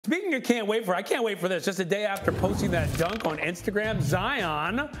Speaking of I can't wait for this. Just a day after posting that dunk on Instagram,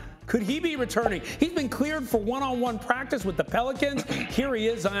 Zion, could he be returning? He's been cleared for one-on-one practice with the Pelicans. Here he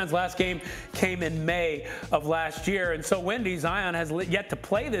is. Zion's last game came in May of last year. And so, Wendy, Zion has yet to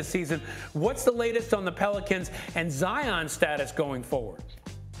play this season. What's the latest on the Pelicans and Zion's status going forward?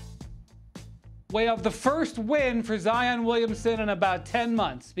 We have the first win for Zion Williamson in about 10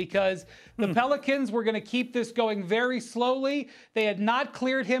 months because the Pelicans were going to keep this going very slowly. They had not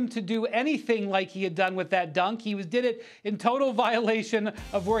cleared him to do anything like he had done with that dunk. He did it in total violation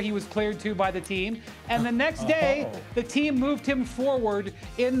of where he was cleared to by the team. And the next day, the team moved him forward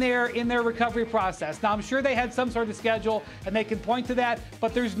in their recovery process. Now, I'm sure they had some sort of schedule and they can point to that,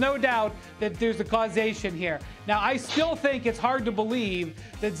 but there's no doubt that there's a causation here. Now, I still think it's hard to believe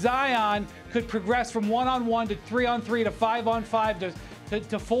that Zion could progress from one-on-one to 3-on-3 to 5-on-5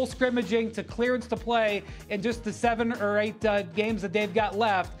 to full scrimmaging to clearance to play in just the 7 or 8 games that they've got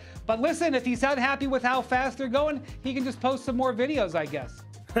left. But listen, if he's unhappy with how fast they're going, he can just post some more videos, I guess.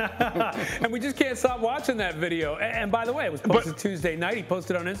 And we just can't stop watching that video. And by the way, it was posted Tuesday night. He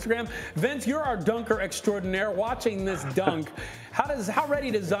posted on Instagram. Vince, you're our dunker extraordinaire. Watching this dunk, how ready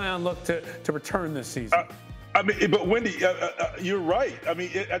does Zion look to return this season? I mean, but Wendy, you're right. I mean,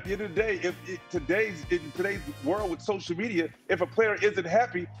 at the end of the day, in today's world with social media, if a player isn't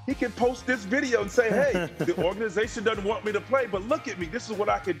happy, he can post this video and say, "Hey, the organization doesn't want me to play, but look at me. This is what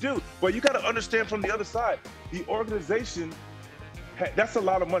I can do." But you got to understand from the other side, the organization, that's a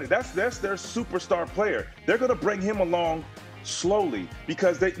lot of money. That's their superstar player. They're going to bring him along slowly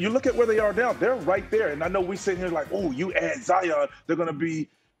because you look at where they are now. They're right there. And I know we sit here like, "Oh, you add Zion, they're going to be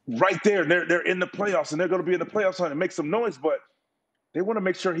right there. They're in the playoffs, and they're going to be in the playoffs and make some noise." But they want to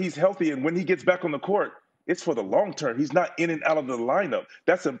make sure he's healthy, and when he gets back on the court, it's for the long term. He's not in and out of the lineup.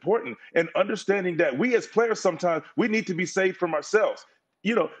 That's important. And understanding that we as players sometimes we need to be saved from ourselves.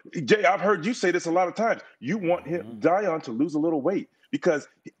 You know, Jay, I've heard you say this a lot of times. You want Zion to lose a little weight because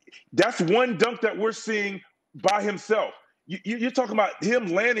that's one dunk that we're seeing by himself. You're talking about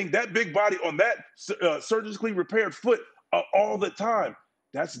him landing that big body on that surgically repaired foot all the time.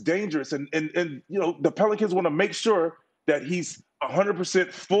 That's dangerous. And you know, the Pelicans want to make sure that he's 100%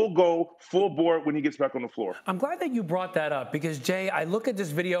 full go, full board when he gets back on the floor. I'm glad that you brought that up because, Jay, I look at this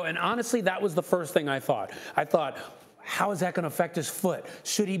video, and honestly, that was the first thing I thought. I thought, how is that going to affect his foot?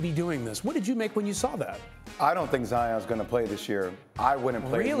 Should he be doing this? What did you make when you saw that? I don't think Zion's going to play this year. I wouldn't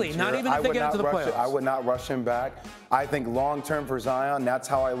play Really? this year. Not even if they get into the playoffs? I would not rush him back. I think long-term for Zion, that's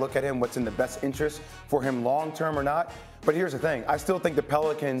how I look at him, what's in the best interest for him long-term or not. But here's the thing. I still think the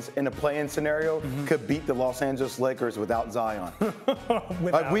Pelicans in a play-in scenario could beat the Los Angeles Lakers without Zion.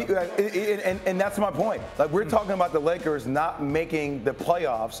 And that's my point. Like, we're talking about the Lakers not making the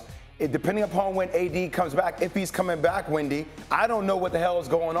playoffs. Depending upon when AD comes back, if he's coming back, Wendy, I don't know what the hell is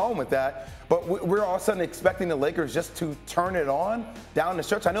going on with that. But we're all of a sudden expecting the Lakers just to turn it on down the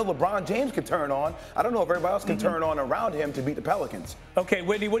stretch. I know LeBron James can turn on. I don't know if everybody else can turn on around him to beat the Pelicans. Okay,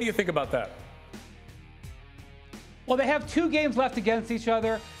 Wendy, what do you think about that? Well, they have 2 games left against each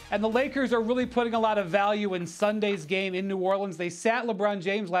other, and the Lakers are really putting a lot of value in Sunday's game in New Orleans. They sat LeBron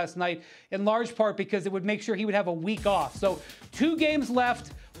James last night in large part because it would make sure he would have a week off. So 2 games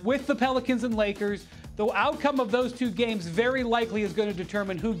left with the Pelicans and Lakers. The outcome of those 2 games very likely is going to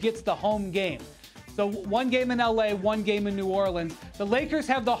determine who gets the home game. So 1 game in LA, 1 game in New Orleans. The Lakers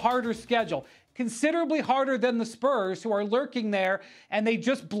have the harder schedule. Considerably harder than the Spurs, who are lurking there, and they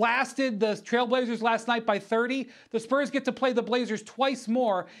just blasted the Trailblazers last night by 30. The Spurs get to play the Blazers twice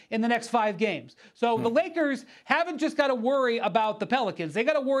more in the next 5 games. So the Lakers haven't just got to worry about the Pelicans. They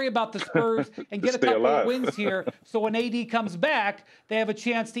got to worry about the Spurs and get a couple of wins here, so when AD comes back, they have a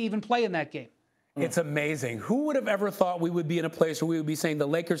chance to even play in that game. It's amazing. Who would have ever thought we would be in a place where we would be saying the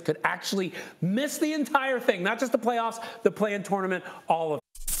Lakers could actually miss the entire thing, not just the playoffs, the play-in tournament, all of it.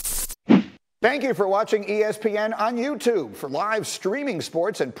 Thank you for watching ESPN on YouTube. For live streaming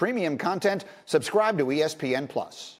sports and premium content, subscribe to ESPN+.